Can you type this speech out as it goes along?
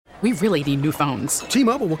We really need new phones.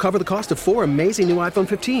 T-Mobile will cover the cost of 4 amazing new iPhone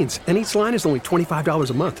 15s, and each line is only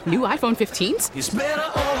 $25 a month. New iPhone 15s? It's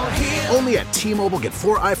better over here. Only at T-Mobile, get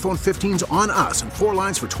 4 iPhone 15s on us and 4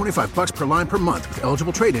 lines for $25 per line per month with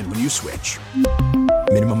eligible trade-in when you switch.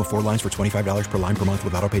 Minimum of 4 lines for $25 per line per month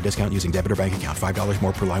with autopay discount using debit or bank account. $5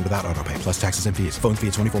 more per line without autopay, plus taxes and fees. Phone fee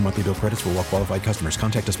at 24 monthly bill credits for well-qualified customers.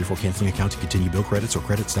 Contact us before canceling account to continue bill credits or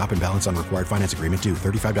credit stop and balance on required finance agreement due.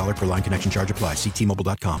 $35 per line connection charge applies. See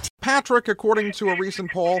T-Mobile.com. Patrick, according to a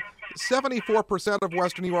recent poll, 74% of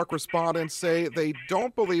Western New York respondents say they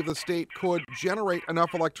don't believe the state could generate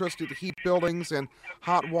enough electricity to heat buildings and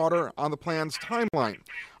hot water on the plan's timeline.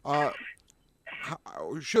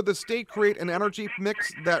 Should the state create an energy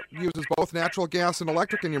mix that uses both natural gas and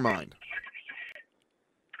electric in your mind?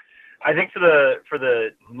 I think for the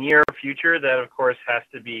near future, that of course has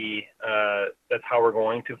to be that's how we're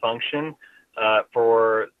going to function.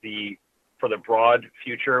 For the broad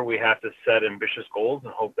future, we have to set ambitious goals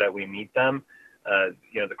and hope that we meet them.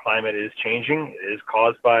 The climate is changing. It is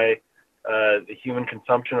caused by the human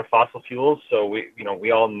consumption of fossil fuels. So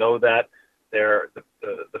we all know that.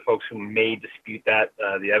 The folks who may dispute that,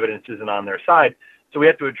 the evidence isn't on their side. So we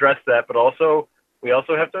have to address that, but we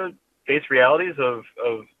also have to face realities of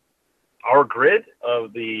our grid,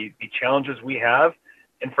 of the challenges we have.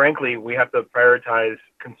 And frankly, we have to prioritize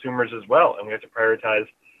consumers as well. And we have to prioritize,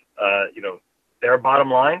 their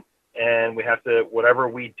bottom line. And we have to, whatever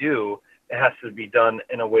we do, it has to be done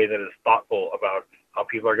in a way that is thoughtful about how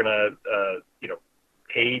people are going to,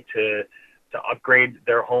 pay to upgrade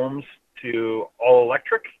their homes to all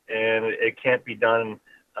electric, and it can't be done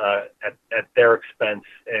at their expense,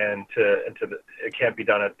 and it can't be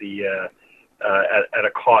done at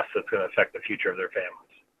a cost that's going to affect the future of their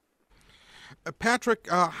families. Patrick,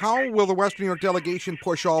 how will the Western New York delegation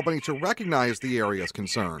push Albany to recognize the area's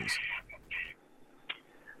concerns?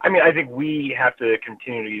 I mean, I think we have to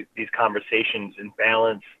continue these conversations and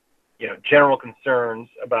balance, general concerns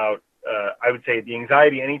about, I would say, the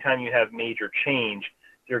anxiety. Anytime you have major change,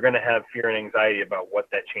 you're going to have fear and anxiety about what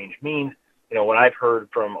that change means. What I've heard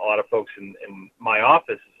from a lot of folks in my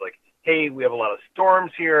office is like, hey, we have a lot of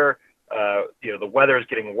storms here. The weather is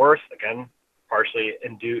getting worse, again, partially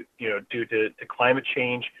due to climate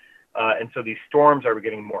change. And so these storms are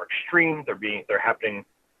getting more extreme. They're happening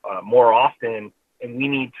more often, and we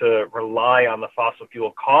need to rely on the fossil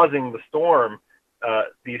fuel causing the storm,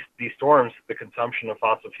 these storms, the consumption of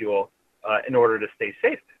fossil fuel, in order to stay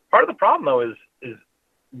safe. Part of the problem, though, is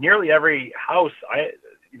nearly every house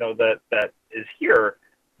that is here,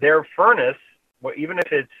 their furnace, even if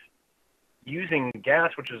it's using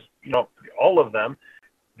gas, which is all of them,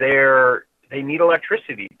 they need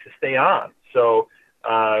electricity to stay on. So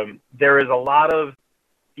there is a lot of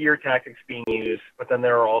fear tactics being used, but then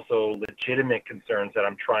there are also legitimate concerns that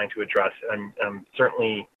I'm trying to address. I'm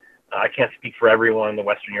certainly, I can't speak for everyone in the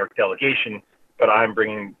Western New York delegation, but I'm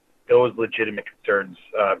bringing those legitimate concerns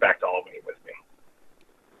back to Albany with me.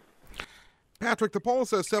 Patrick, the poll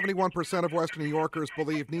says 71% of Western New Yorkers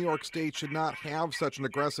believe New York State should not have such an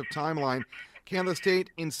aggressive timeline. Can the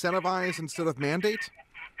state incentivize instead of mandate?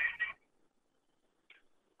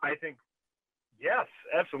 I think, yes,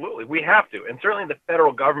 absolutely. We have to. And certainly the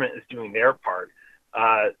federal government is doing their part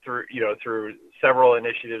through several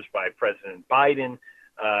initiatives by President Biden.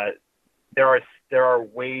 There are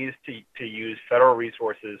ways to use federal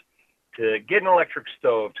resources to get an electric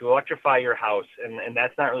stove, to electrify your house, and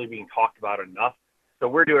that's not really being talked about enough. So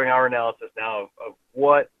we're doing our analysis now of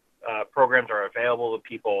what programs are available to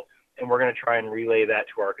people, and we're going to try and relay that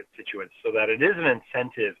to our constituents so that it is an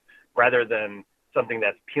incentive rather than something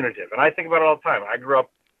that's punitive. And I think about it all the time. I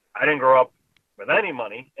didn't grow up with any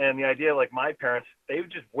money, and the idea, like my parents, they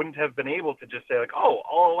just wouldn't have been able to just say like, oh,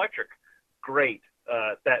 all electric, great,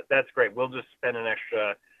 that's great. We'll just spend an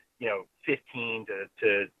extra, $15,000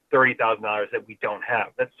 to $30,000 that we don't have.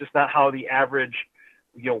 That's just not how the average,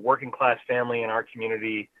 working class family in our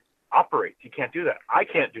community operates. You can't do that. I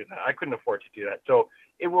can't do that. I couldn't afford to do that. So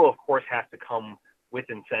it will, of course, have to come with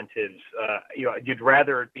incentives. You'd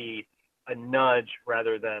rather it be a nudge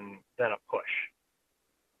rather than a push.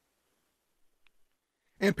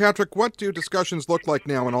 And Patrick, what do discussions look like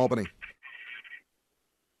now in Albany?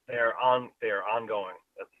 They are ongoing.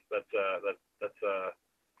 That's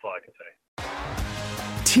all I can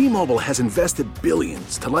say. T-Mobile has invested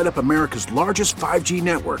billions to light up America's largest 5G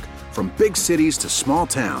network, from big cities to small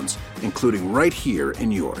towns, including right here in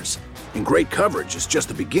yours. And great coverage is just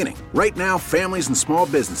the beginning. Right now, families and small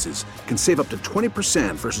businesses can save up to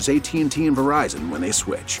 20% versus AT&T and Verizon when they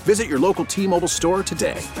switch. Visit your local T-Mobile store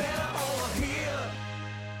today.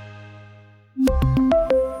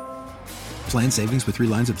 Plan savings with 3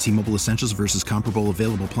 lines of T-Mobile Essentials versus comparable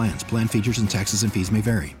available plans. Plan features and taxes and fees may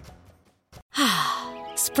vary.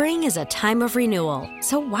 Spring is a time of renewal,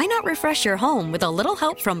 so why not refresh your home with a little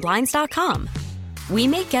help from Blinds.com? We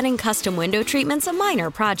make getting custom window treatments a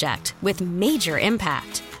minor project with major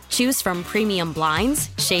impact. Choose from premium blinds,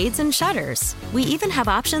 shades, and shutters. We even have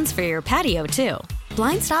options for your patio, too.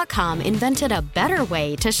 Blinds.com invented a better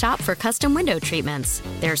way to shop for custom window treatments.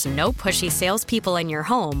 There's no pushy salespeople in your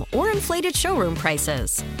home or inflated showroom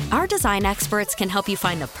prices. Our design experts can help you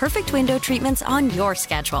find the perfect window treatments on your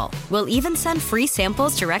schedule. We'll even send free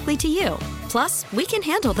samples directly to you. Plus, we can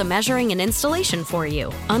handle the measuring and installation for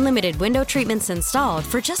you. Unlimited window treatments installed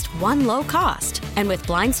for just one low cost. And with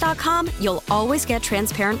Blinds.com, you'll always get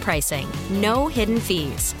transparent pricing. No hidden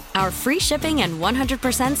fees. Our free shipping and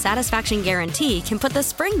 100% satisfaction guarantee can put the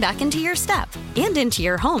spring back into your step and into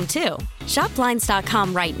your home, too. Shop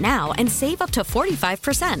Blinds.com right now and save up to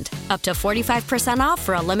 45%. Up to 45% off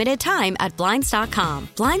for a limited time at Blinds.com.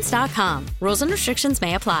 Blinds.com. Rules and restrictions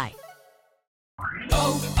may apply.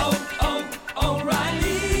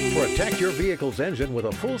 O'Reilly. Protect your vehicle's engine with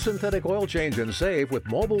a full synthetic oil change and save with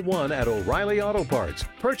Mobil 1 at O'Reilly Auto Parts.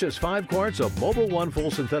 Purchase 5 quarts of Mobil 1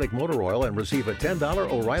 full synthetic motor oil and receive a $10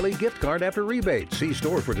 O'Reilly gift card after rebate. See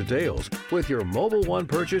store for details. With your Mobil 1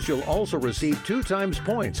 purchase, you'll also receive 2 times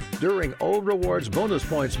points during O Rewards Bonus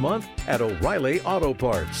Points Month at O'Reilly Auto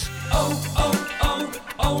Parts.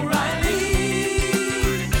 O'Reilly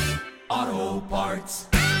Auto Parts.